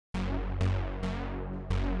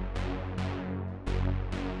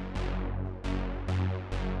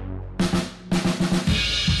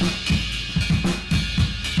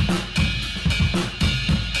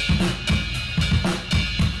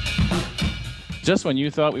Just when you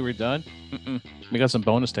thought we were done, we got some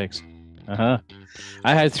bonus takes. I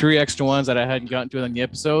had 3 extra ones that I hadn't gotten to in the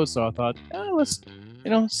episode, so I thought, let's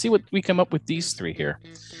see what we come up with these 3 here.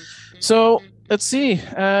 So let's see.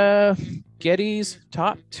 Getty's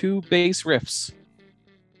top 2 bass riffs: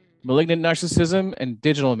 Malignant Narcissism and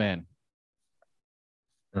Digital Man.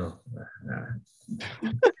 Oh,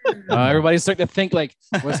 everybody's starting to think like,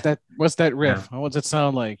 what's that riff? Yeah. What's it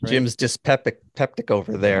sound like? Right? Jim's dyspeptic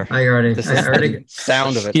over there. I already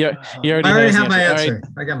sound of it. He already have my answer. answer.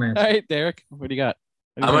 I got my answer. All right, Derek, what do you got?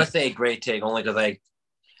 I'm gonna say great take only because I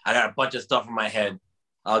got a bunch of stuff in my head.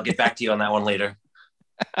 I'll get back to you on that one later.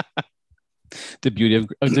 The beauty of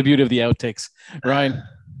the outtakes, Ryan.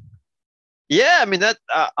 Yeah, I mean that.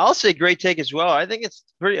 I'll say great take as well. I think it's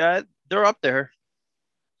pretty. They're up there.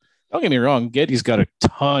 Don't get me wrong, Getty's got a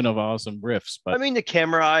ton of awesome riffs, but I mean, the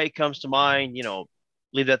Camera Eye comes to mind.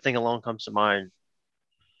 Leave That Thing Alone comes to mind.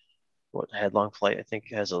 What Headlong Flight, I think,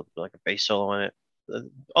 has a bass solo in it. The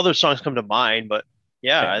other songs come to mind, but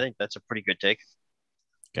yeah, okay. I think that's a pretty good take.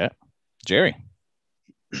 Okay, Jerry.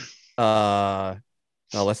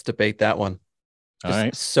 Let's debate that one. All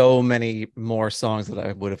right. So many more songs that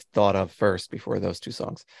I would have thought of first before those 2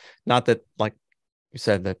 songs. Not that, like you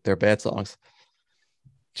said, that they're bad songs.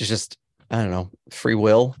 Just I don't know. Free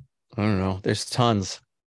Will. I don't know. There's tons.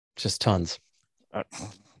 Just tons.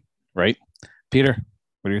 Right. Peter,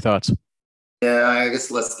 what are your thoughts? Yeah, I guess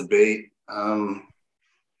let's debate. I don't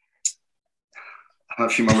know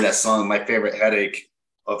if you remember that song, My Favorite Headache,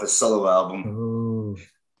 off his solo album. Ooh.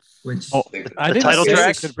 Which the title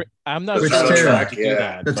track? I'm not sure track, to do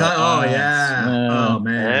that. The title, oh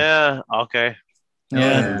man. Yeah, okay.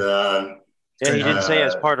 Yeah. And, he didn't say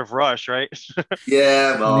as part of Rush, right?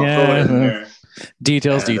 Yeah, well, throw it in there.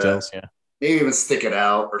 Details, yeah. Maybe even Stick It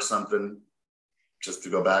Out or something, just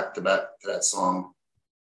to go back to that song.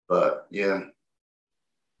 But yeah,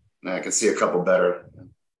 I can see a couple better.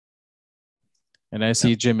 And I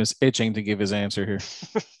see Jim is itching to give his answer here.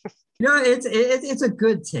 It's a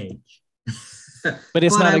good take. But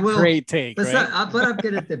it's not a great take, right? But I'm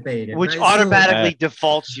going to debate it. Which automatically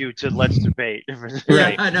defaults you to let's debate. Right.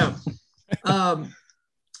 Yeah, I know. And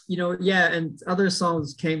other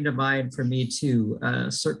songs came to mind for me too.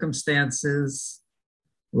 Circumstances,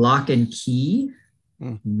 Lock and Key,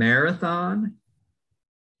 Marathon.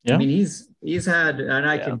 Yeah. I mean, he's had, and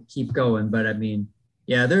I can keep going, but I mean,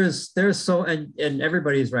 yeah, there's so, and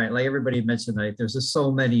everybody's right. Like everybody mentioned, like there's just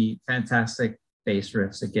so many fantastic bass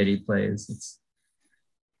riffs that Getty plays.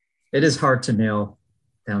 It is hard to nail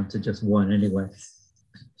down to just one anyway.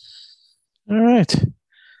 All right.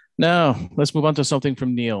 Now let's move on to something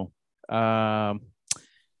from Neil.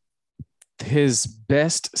 His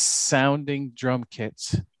best sounding drum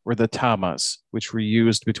kits were the Tamas, which were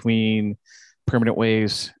used between Permanent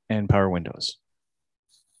Waves and Power Windows.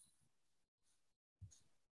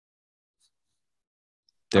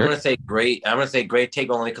 Derek? I'm gonna say great take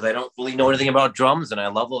only because I don't really know anything about drums and I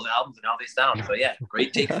love those albums and how they sound. So yeah,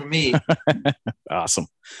 great take for me. Awesome.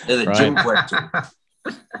 There's a Jim question.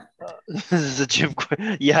 This is a Jim.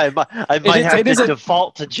 Yeah, I might have to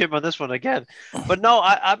default to Jim on this one again. But no,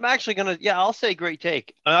 I'm actually gonna. Yeah, I'll say great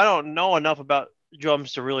take. I don't know enough about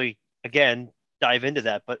drums to really, again, dive into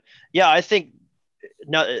that. But yeah, I think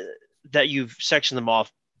now that you've sectioned them off,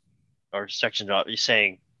 or sectioned off, you're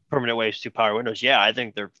saying Permanent Waves to Power Windows. Yeah, I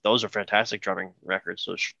think those are fantastic drumming records.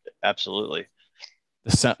 So absolutely.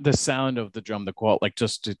 The sound of the drum, the qual, like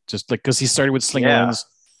just like because he started with Slingerlands. Yeah.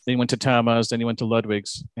 Then he went to Tamas, then he went to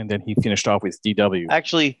Ludwig's, and then he finished off with DW.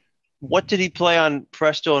 Actually, what did he play on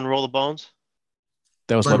Presto and Roll the Bones?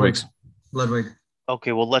 That was Ludwig's. Ludwig.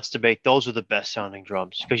 Okay, well, let's debate. Those are the best sounding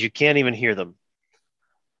drums because you can't even hear them.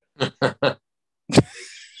 What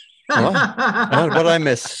did I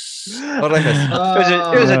miss? It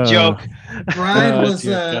was a joke. Ryan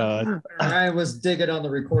was digging on the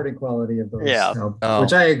recording quality of those. Yeah.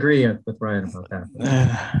 Which I agree with Ryan about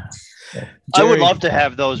that. I would love to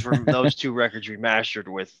have those 2 records remastered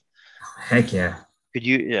with. Heck yeah. Could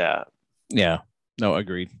you? Yeah. Yeah. No,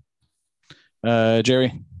 agreed.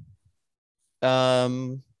 Jerry.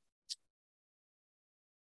 I'm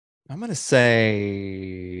gonna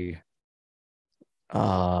say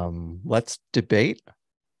let's debate.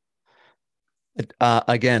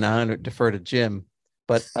 Again, I'm gonna defer to Jim,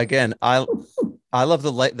 but again, I love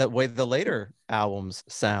the way the later albums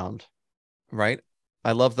sound, right?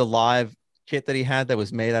 I love the live kit that he had that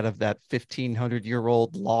was made out of that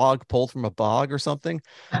 1,500-year-old log pulled from a bog or something.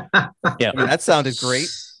 Yeah, I mean, that sounded great.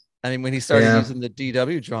 I mean, when he started using the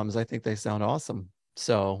DW drums, I think they sound awesome.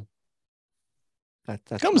 So that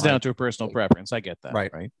comes down to a personal preference. I get that.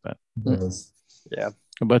 Right. But yeah.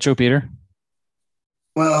 How about you, Peter?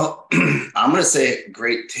 Well, I'm going to say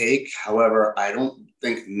great take. However, I don't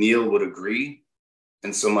think Neil would agree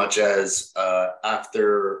in so much as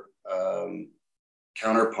after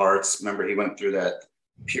Counterparts, remember he went through that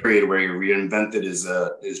period where he reinvented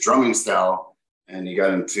his drumming style and he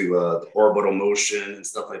got into the orbital motion and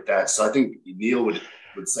stuff like that. So I think Neil would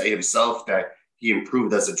say himself that he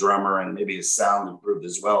improved as a drummer and maybe his sound improved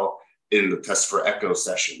as well in the Test for Echo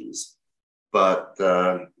sessions. But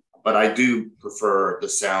I do prefer the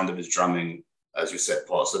sound of his drumming, as you said,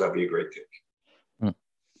 Paul. So that'd be a great pick.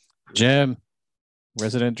 Jim,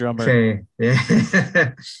 resident drummer. Okay.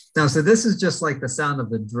 Yeah. No, so this is just like the sound of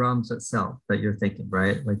the drums itself that you're thinking,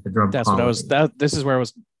 right? Like the drum. That's quality. what I was. This is where I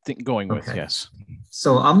was going with. Okay. Yes.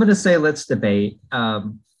 So I'm going to say let's debate.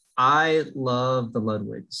 I love the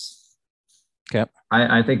Ludwigs. Okay.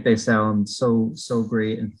 I think they sound so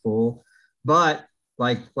great and full, but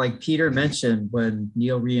like Peter mentioned, when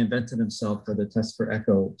Neil reinvented himself for the Test for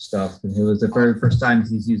Echo stuff, and it was the very first time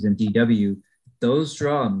he's using DW, those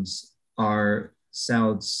drums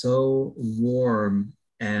sound so warm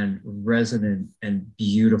and resonant and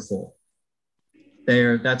beautiful.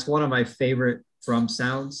 That's one of my favorite drum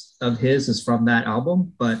sounds of his is from that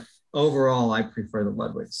album, but overall I prefer the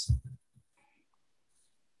Ludwigs.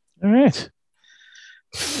 All right.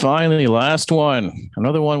 Finally, last one.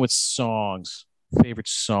 Another one with songs. Favorite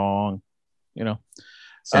song, Xanadu.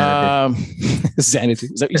 Xanadu. Is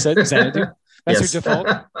that what you said? Xanadu? That's your default?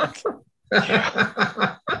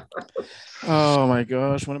 Oh my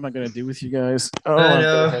gosh, what am I going to do with you guys? Oh, I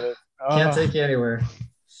know. Can't take you anywhere.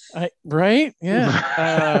 Right?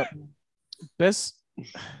 Yeah. Best.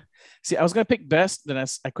 See, I was going to pick best, then I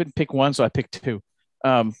couldn't pick one, so I picked two.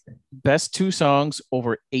 Best two songs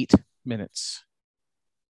over 8 minutes.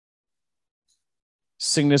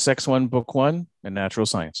 Cygnus X1 Book 1 and Natural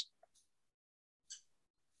Science.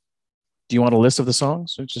 Do you want a list of the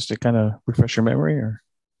songs or just to kind of refresh your memory, or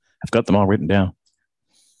I've got them all written down.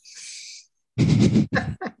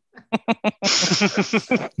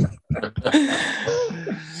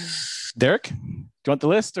 Derek, do you want the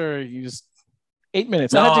list or you just 8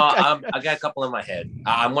 minutes? No, I got a couple in my head.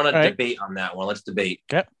 I'm going to debate on that one. Let's debate.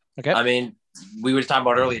 Okay. I mean, we were talking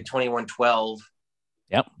about earlier 2112.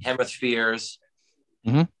 Yep. Hemispheres.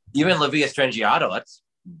 Mm-hmm. Even La Via Strangiato, that's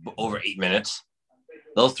over 8 minutes.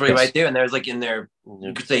 Those three right there, and there's like in their,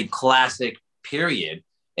 you could say, classic period.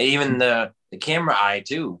 And even the Camera Eye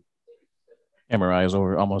too. Camera Eye is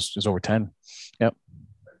over 10. Yep.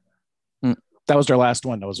 That was their last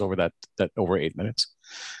one. That was over that over 8 minutes.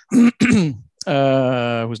 Who's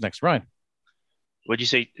next? Ryan. What'd you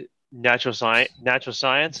say? Natural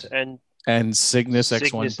Science, and Cygnus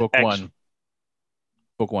X1 Book 1.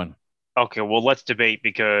 Book 1. Okay, well, let's debate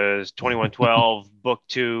because 2112, Book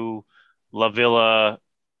 2, La Villa,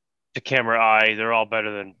 The Camera Eye, they're all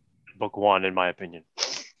better than Book 1 in my opinion.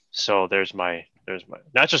 So there's my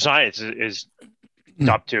Natural Science is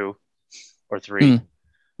top 2 or 3.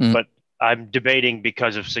 But I'm debating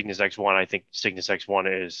because of Cygnus X1. I think Cygnus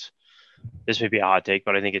X1 this may be a hot take,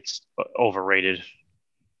 but I think it's overrated.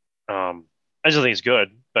 I still think it's good,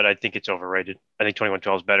 but I think it's overrated. I think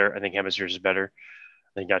 2112 is better. I think Hemispheres is better.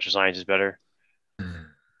 I think Natural Science is better.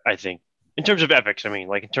 I think in terms of epics, I mean,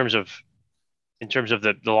 like in terms of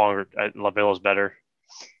the longer, La Villa is better.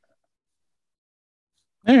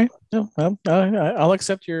 All right, no, I'll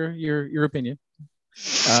accept your opinion,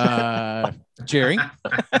 Jerry.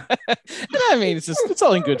 I mean, it's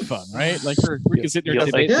all in good fun, right? Like we can sit here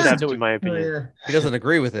and debate in my opinion. Oh, yeah. He doesn't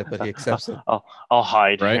agree with it, but he accepts it. I'll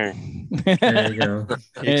hide. Right. There you go.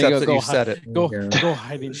 He accepts that you said it. Go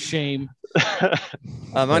hide in shame.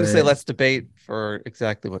 I'm going to say let's debate for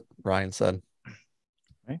exactly what Ryan said.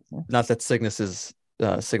 Right. Not that Cygnus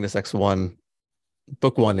X1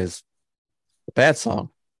 Book 1 is a bad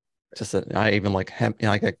song. Just that I even like him.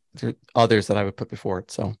 I got others that I would put before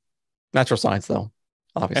it. So Natural Science, though,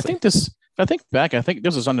 obviously. I think this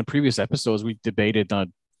was on the previous episodes we debated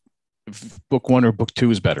on Book 1 or Book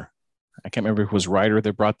 2 is better. I can't remember if it was Ryder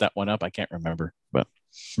that brought that one up. I can't remember, but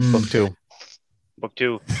Book 2. Book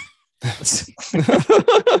 2. Let's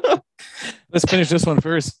finish this one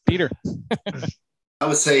first, Peter. I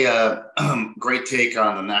would say great take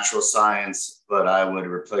on the Natural Science, but I would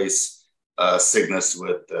replace Cygnus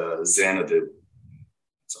with Xanadu.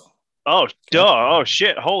 So. Oh, duh. Oh,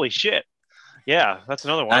 shit. Holy shit. Yeah, that's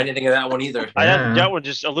another one. I didn't think of that one either. That one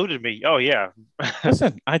just eluded me. Oh, yeah.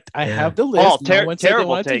 Listen, I have the list. No one said they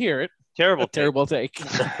wanted to hear it. Terrible take.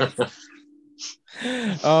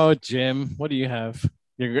 Oh, Jim, what do you have?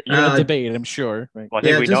 You're going to debate, I'm sure. Right? Well, I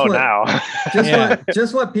think we know now.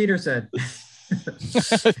 Just what Peter said.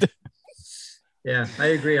 Yeah, I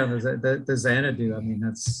agree on the Xanadu. I mean,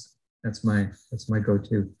 that's my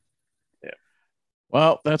go-to.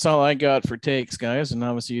 Well, that's all I got for takes, guys. And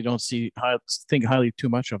obviously, you don't think highly too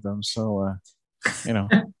much of them. So,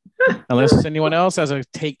 unless anyone else has a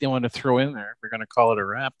take they want to throw in there, we're going to call it a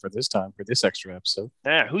wrap for this time for this extra episode.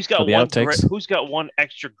 Yeah, who's got one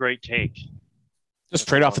extra great take? Just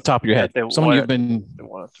straight off the top of your head. Someone you've been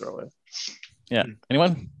want to throw in. Yeah.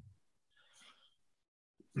 Anyone?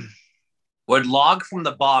 Would Log from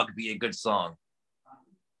the Bog be a good song?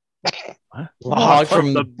 What? Log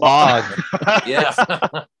from the Bog. Yeah.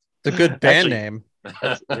 It's a good band name.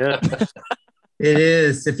 Yeah. It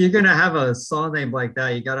is. If you're gonna have a song name like that,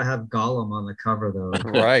 you gotta have Gollum on the cover, though.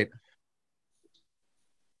 Right.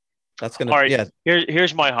 That's gonna. All right. Yeah.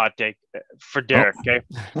 Here's my hot take for Derek. Okay.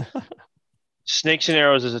 Snakes and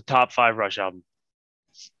Arrows is a top 5 Rush album.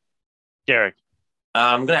 Derek.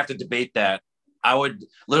 I'm gonna have to debate that. I would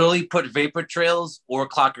literally put Vapor Trails or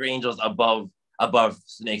Clockwork Angels above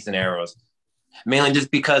Snakes and Arrows, mainly just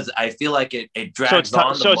because I feel like it drags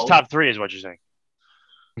on. So it's top 3 is what you're saying.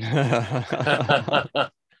 I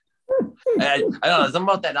don't know. Something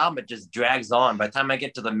about that album, it just drags on. By the time I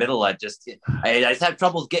get to the middle, I just have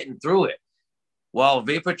troubles getting through it. While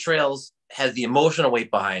Vapor Trails has the emotional weight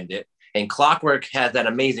behind it, and Clockwork has that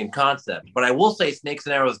amazing concept. But I will say Snakes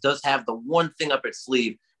and Arrows does have the one thing up its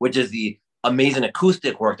sleeve, which is the amazing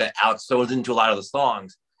acoustic work that outsows into a lot of the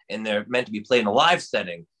songs, and they're meant to be played in a live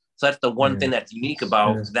setting. So that's the one thing that's unique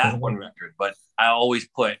about that one record. But I always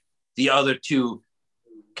put the other two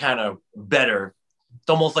kind of better. It's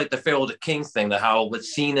almost like the Pharaoh the Kings thing, how it's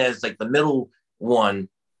seen as like the middle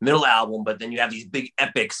album, but then you have these big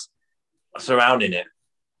epics surrounding it.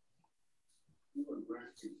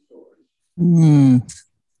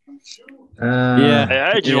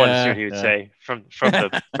 I just wanted to see what he would say from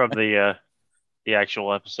the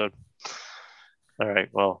actual episode. All right.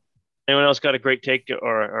 Well, anyone else got a great take,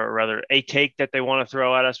 or rather a take that they want to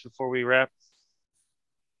throw at us before we wrap?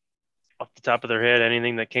 Off the top of their head,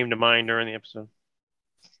 anything that came to mind during the episode?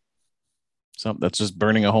 Something that's just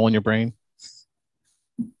burning a hole in your brain.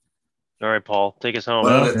 All right, Paul, take us home.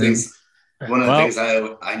 One of the things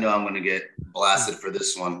I know I'm going to get blasted for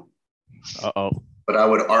this one. But I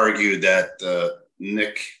would argue that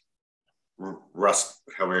Nick Rust,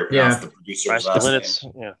 however you pronounce the producer's last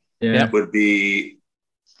name, would be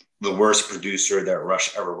the worst producer that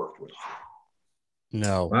Rush ever worked with.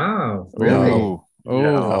 No. Wow. Really?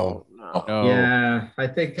 No. Yeah, I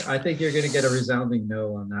think you're going to get a resounding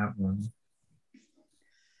no on that one.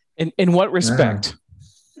 In what respect?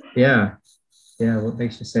 Yeah. What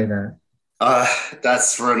makes you say that?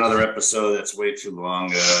 That's for another episode. That's way too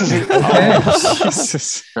long.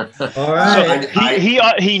 All right. So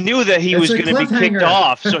he knew that he was going to be kicked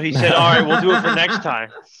off, so he said, "All right, we'll do it for next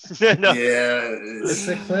time." No. Yeah, it's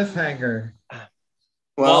a cliffhanger.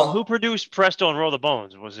 Well, who produced Presto and Roll the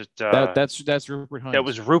Bones? Was it? That's Rupert Hine. That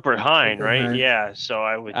was Rupert Hine, right? Hine. Yeah. So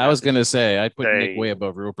I was going to say I put Nick way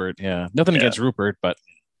above Rupert. Yeah, nothing against Rupert, but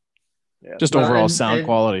just overall sound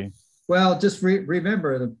quality. Well, just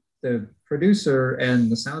remember the producer and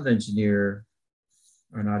the sound engineer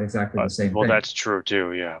are not exactly the same thing. Well, that's true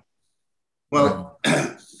too. Yeah. Well,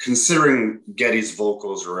 considering Geddy's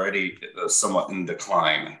vocals already somewhat in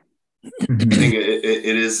decline, I think it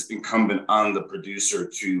is incumbent on the producer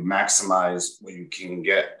to maximize what you can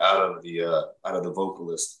get out of the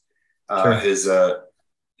vocalist. Sure.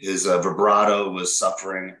 His vibrato was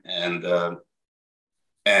suffering, and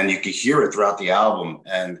you could hear it throughout the album.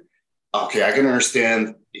 And okay, I can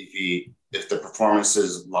understand if the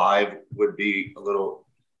performances live would be a little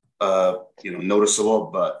noticeable,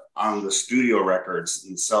 but on the studio records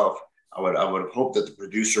themselves, I would hope that the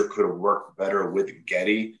producer could have worked better with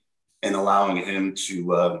Geddy and allowing him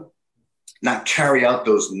to not carry out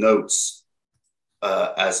those notes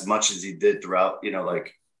as much as he did throughout,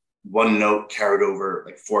 like one note carried over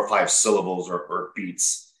like 4 or 5 syllables or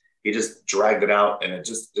beats. He just dragged it out, and it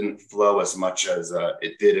just didn't flow as much as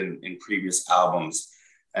it did in previous albums.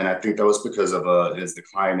 And I think that was because of his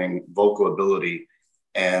declining vocal ability.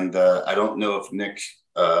 And I don't know if Nick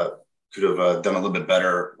could have done a little bit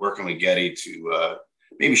better working with Geddy to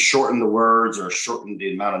maybe shorten the words or shorten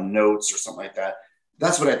the amount of notes or something like that.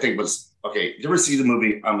 That's what I think was, okay, you ever see the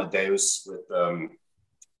movie Amadeus with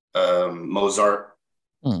Mozart?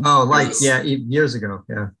 Oh, years ago,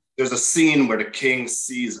 yeah. There's a scene where the king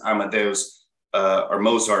sees Amadeus or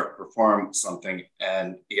Mozart perform something,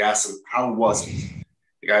 and he asks him, how was it?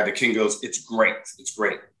 The king goes, it's great.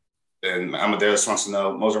 And Amadeus wants to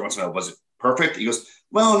know, Mozart wants to know, was it perfect? He goes,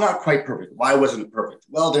 well, not quite perfect. Why wasn't it perfect?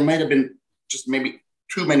 Well, there might have been just maybe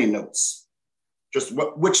too many notes. just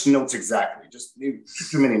which notes exactly, just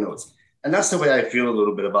too many notes. And that's the way I feel a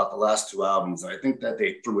little bit about the last two albums. I think that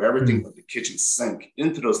they threw everything but the kitchen sink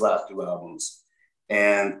into those last two albums.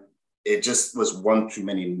 And it just was one too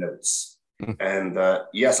many notes. And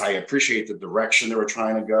yes, I appreciate the direction they were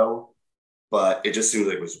trying to go, but it just seems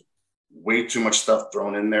like it was way too much stuff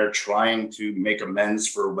thrown in there, trying to make amends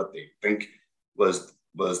for what they think was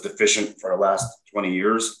deficient for the last 20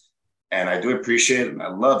 years. And I do appreciate it and I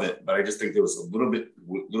love it, but I just think there was a little bit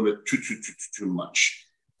too much.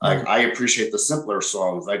 I appreciate the simpler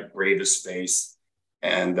songs like Bravest Face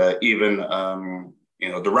and even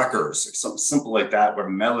the Wreckers, something simple like that, where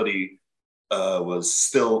melody was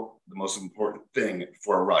still the most important thing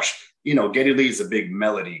for Rush. Geddy Lee's a big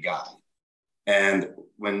melody guy. And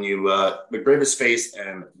when you, the Bravest Face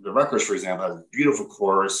and the Wreckers, for example, has a beautiful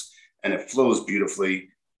chorus and it flows beautifully.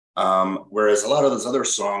 Whereas a lot of those other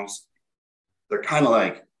songs, they're kind of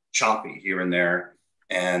like choppy here and there.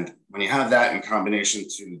 And when you have that in combination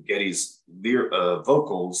to Geddy's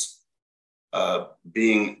vocals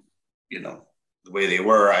being, the way they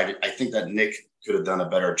were, I think that Nick could have done a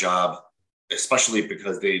better job, especially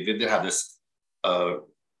because they did have this,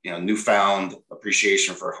 newfound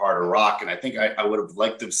appreciation for harder rock. And I think I would have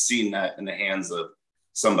liked to have seen that in the hands of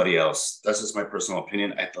somebody else. That's just my personal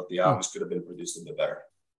opinion. I thought the albums could have been produced a bit better.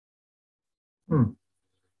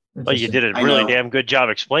 Well, you did a really damn good job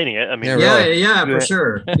explaining it. I mean, yeah, for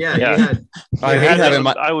sure. Yeah. I hate having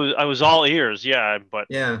my. I was all ears. Yeah, but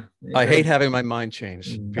I hate having my mind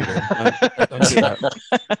changed, Peter. Don't do that.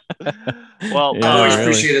 Well, I always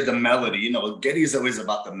appreciated the melody. Geddy's always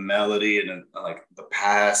about the melody and like the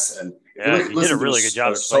past. And you did a really good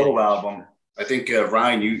job. Solo album. I think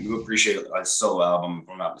Ryan, you appreciate a solo album, if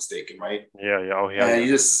I'm not mistaken, right? Yeah. And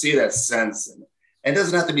you just see that sense, and it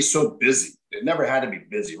doesn't have to be so busy. It never had to be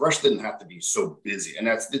busy. Rush didn't have to be so busy. And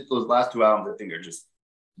those last two albums, I think, are just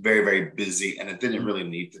very, very busy. And it didn't really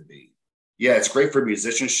need to be. Yeah, it's great for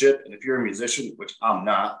musicianship. And if you're a musician, which I'm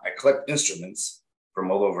not, I collect instruments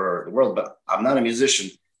from all over the world, but I'm not a musician.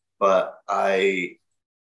 But we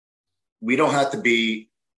don't have to be,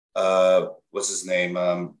 what's his name?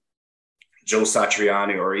 Joe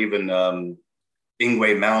Satriani or even Yngwie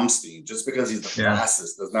Malmsteen. Just because he's the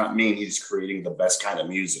fastest does not mean he's creating the best kind of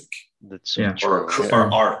music. That's or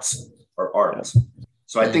art.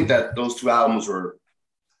 So I think that those two albums were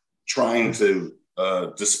trying to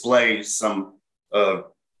display some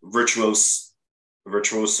virtuoso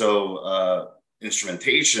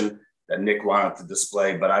instrumentation that Nick wanted to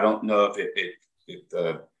display, but I don't know if it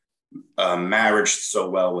married so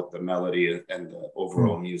well with the melody and the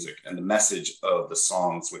overall music and the message of the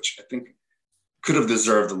songs, which I think could have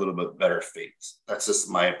deserved a little bit better fate. That's just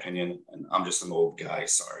my opinion, and I'm just an old guy.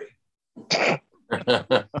 Sorry.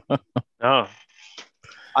 No,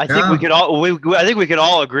 I think we could all. I think we could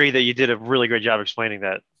all agree that you did a really great job explaining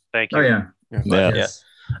that. Thank you. Oh yeah. Yes.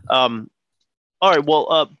 All right.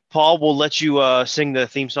 Well, Paul, we'll let you sing the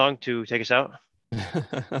theme song to take us out.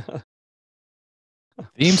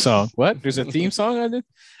 Theme song? What? There's a theme song on it?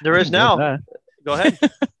 There is now. Go ahead.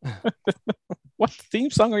 What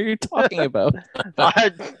theme song are you talking about? I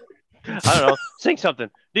don't know. Sing something.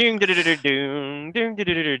 Ding, ding, ding, ding, ding,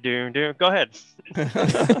 ding, ding, ding. Go ahead.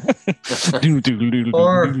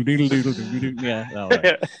 Yeah. No,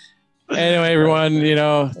 right. Anyway, everyone, you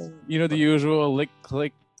know the usual.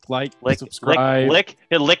 Click, like, subscribe. Lick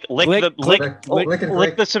the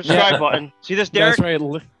subscribe button. See this, Derek? That's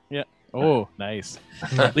right. Yeah. Oh, nice.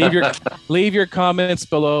 leave your comments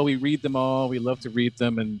below. We read them all. We love to read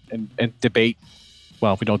them and debate.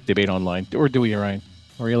 Well, we don't debate online, or do we, Ryan?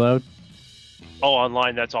 Are we allowed? Oh,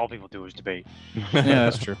 online, that's all people do is debate. Yeah,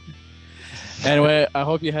 that's true. Anyway, I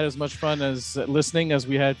hope you had as much fun as listening as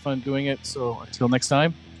we had fun doing it. So until next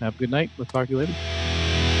time, have a good night. We'll talk to you later.